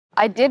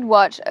I did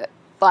watch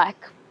like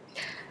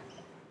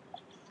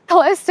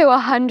close to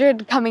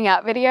 100 coming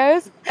out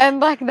videos, and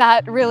like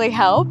that really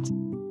helped.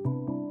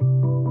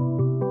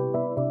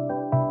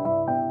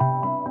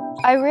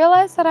 I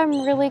realized that I'm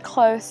really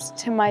close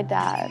to my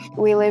dad.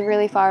 We live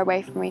really far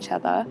away from each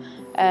other,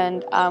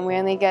 and we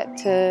only get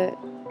to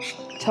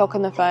talk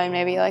on the phone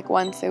maybe like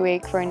once a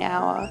week for an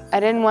hour. I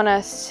didn't want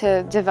us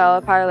to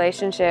develop our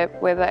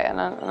relationship with on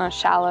a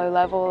shallow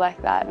level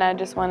like that, and I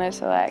just wanted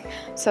to like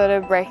sort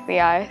of break the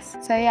ice.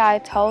 So yeah, I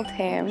told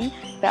him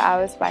that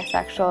I was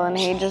bisexual, and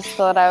he just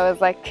thought I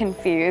was like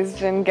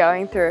confused and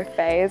going through a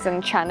phase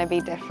and trying to be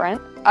different.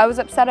 I was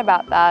upset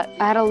about that.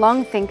 I had a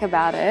long think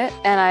about it,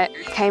 and I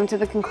came to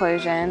the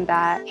conclusion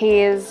that he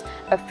is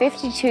a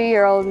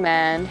 52-year-old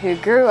man who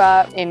grew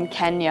up in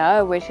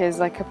Kenya, which is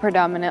like a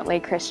predominantly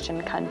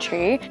Christian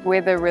country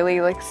with a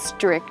really like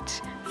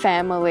strict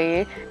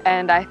family,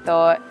 and I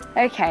thought,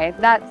 okay,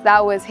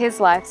 that was his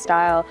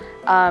lifestyle.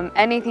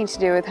 Anything to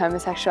do with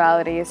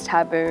homosexuality is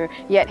taboo,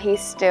 yet he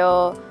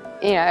still,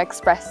 you know,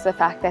 expressed the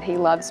fact that he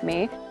loves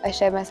me. I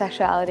shared my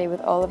sexuality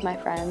with all of my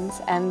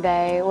friends, and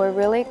they were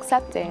really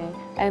accepting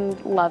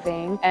and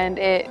loving, and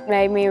it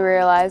made me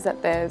realize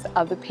that there's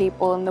other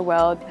people in the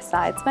world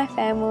besides my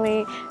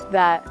family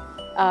that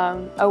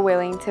are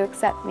willing to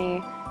accept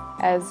me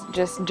as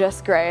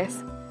just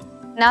Grace.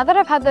 Now that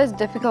I've had those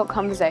difficult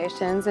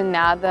conversations, and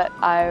now that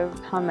I've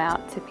come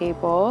out to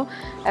people,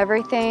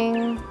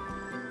 everything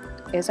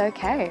is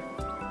okay.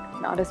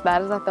 Not as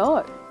bad as I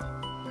thought.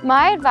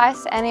 My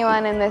advice to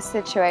anyone in this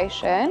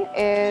situation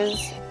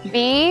is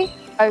be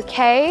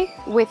okay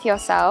with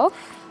yourself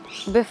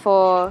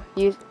before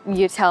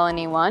you tell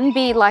anyone.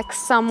 Be like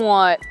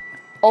somewhat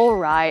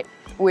alright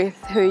with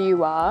who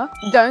you are.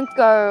 Don't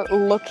go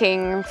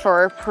looking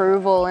for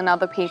approval in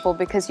other people,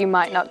 because you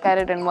might not get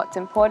it, and what's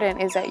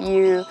important is that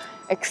you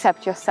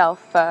accept yourself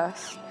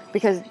first,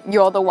 because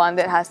you're the one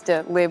that has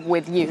to live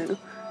with you.